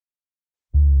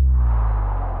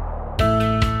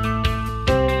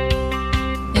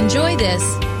Enjoy this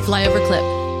flyover clip.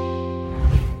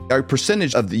 Our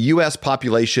percentage of the U.S.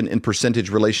 population in percentage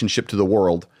relationship to the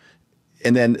world,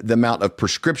 and then the amount of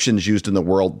prescriptions used in the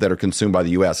world that are consumed by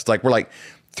the U.S. It's like we're like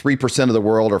 3% of the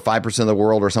world or 5% of the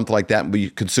world or something like that. And we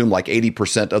consume like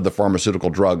 80% of the pharmaceutical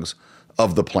drugs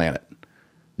of the planet.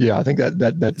 Yeah, I think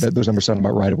that those numbers sound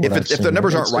about right. If the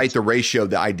numbers aren't right, the ratio,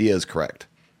 the idea is correct.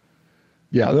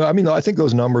 Yeah, I mean, I think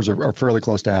those numbers are fairly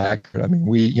close to accurate. I mean,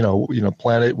 we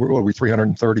planet, we're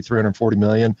 340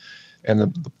 million, and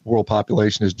the world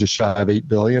population is just shy of 8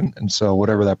 billion. And so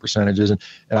whatever that percentage is, and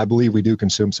I believe we do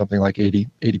consume something like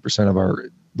 80% of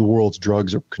the world's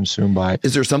drugs are consumed by.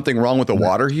 Is there something wrong with the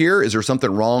water here? Is there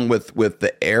something wrong with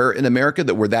the air in America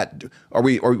that or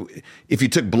if you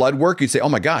took blood work, you'd say, oh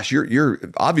my gosh, you're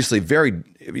obviously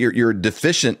you're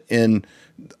deficient in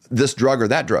this drug or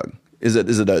that drug. Is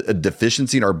it a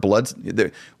deficiency in our blood?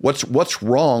 What's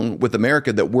wrong with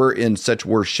America that we're in such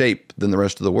worse shape than the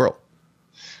rest of the world?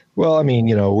 Well, I mean,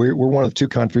 we're one of the two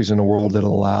countries in the world that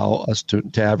allow us to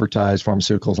advertise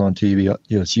pharmaceuticals on TV.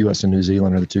 It's U.S. and New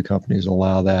Zealand are the two countries that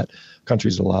allow that. The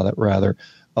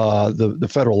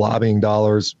federal lobbying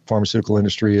dollars, pharmaceutical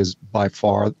industry is by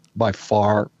far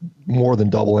more than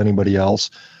double anybody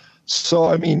else. So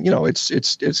I mean,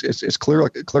 it's clear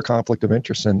conflict of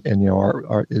interest, and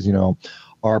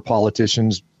our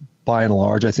politicians, by and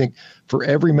large, I think for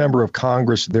every member of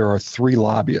Congress there are 3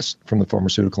 lobbyists from the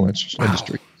pharmaceutical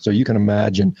industry. So you can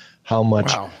imagine how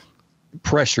much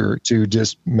pressure to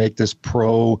just make this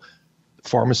pro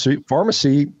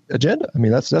pharmacy agenda. I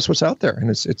mean, that's what's out there, and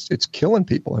it's killing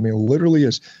people. I mean, literally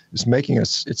is making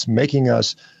us. It's making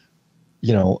us,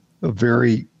 a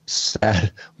very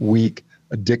sad, weak,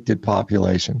 addicted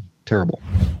population. Terrible.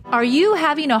 Are you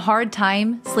having a hard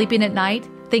time sleeping at night,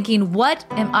 thinking, what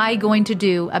am I going to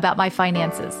do about my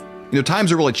finances?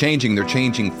 Times are really changing. They're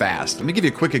changing fast. Let me give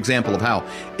you a quick example of how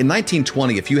in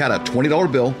 1920, if you had a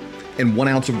 $20 bill and 1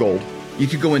 ounce of gold, you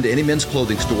could go into any men's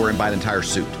clothing store and buy an entire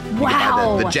suit. You could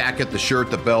buy the jacket, the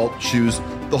shirt, the belt, shoes,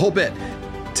 the whole bit.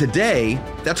 Today,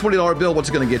 that $20 bill, what's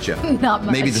it going to get you? Not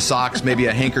much. Maybe the socks, maybe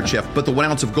a handkerchief, but the 1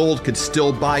 ounce of gold could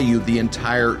still buy you the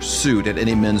entire suit at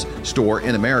any men's store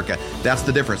in America. That's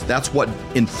the difference. That's what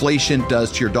inflation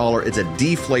does to your dollar. It's a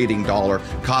deflating dollar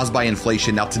caused by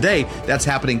inflation. Now today, that's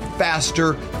happening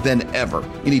faster than ever.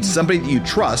 You need somebody that you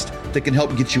trust that can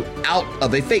help get you out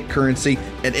of a fake currency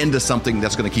and into something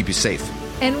that's going to keep you safe.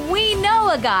 And we know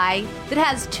a guy that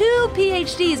has 2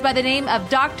 PhDs by the name of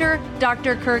Dr.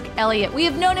 Kirk Elliott. We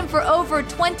have known him for over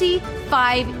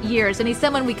 25 years, and he's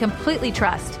someone we completely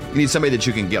trust. You need somebody that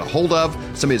you can get a hold of,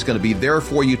 somebody that's going to be there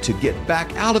for you to get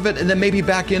back out of it, and then maybe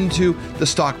back into the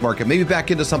stock market, maybe back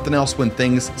into something else when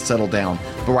things settle down.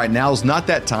 But right now is not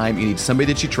that time. You need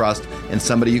somebody that you trust and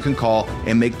somebody you can call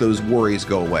and make those worries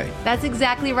go away. That's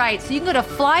exactly right. So you can go to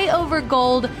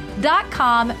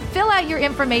flyovergold.com, fill out your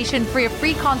information for your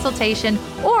free consultation,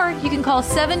 or you can call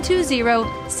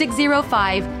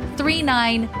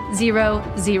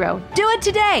 720-605-3900. Do it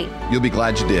today. You'll be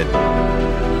glad you did.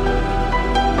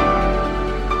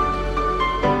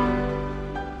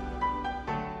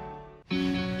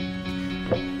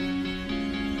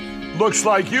 Looks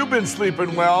like you've been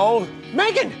sleeping well.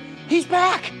 Megan, he's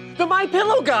back. The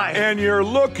MyPillow guy. And you're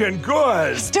looking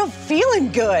good. Still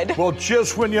feeling good. Well,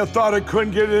 just when you thought it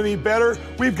couldn't get any better,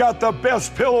 we've got the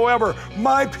best pillow ever,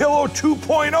 MyPillow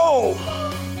 2.0.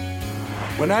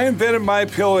 When I invented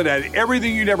MyPillow, it had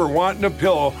everything you'd ever want in a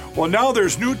pillow. Well, now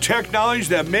there's new technology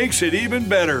that makes it even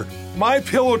better.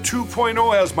 MyPillow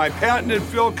 2.0 has my patented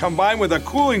fill combined with a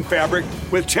cooling fabric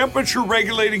with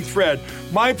temperature-regulating thread.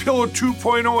 MyPillow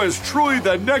 2.0 is truly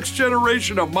the next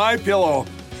generation of MyPillow.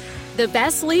 The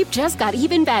best sleep just got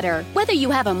even better. Whether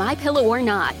you have a MyPillow or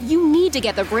not, you need to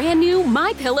get the brand new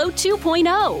MyPillow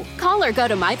 2.0. Call or go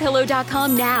to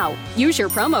MyPillow.com now. Use your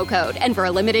promo code, and for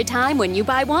a limited time when you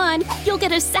buy one, you'll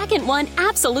get a second one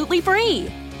absolutely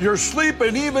free. You're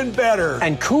sleeping even better.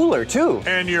 And cooler, too.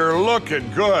 And you're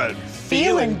looking good.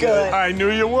 Feeling good. I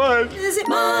knew you would. Visit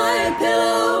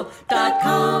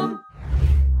MyPillow.com.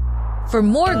 For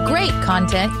more great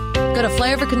content, go to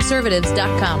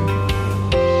flyoverconservatives.com.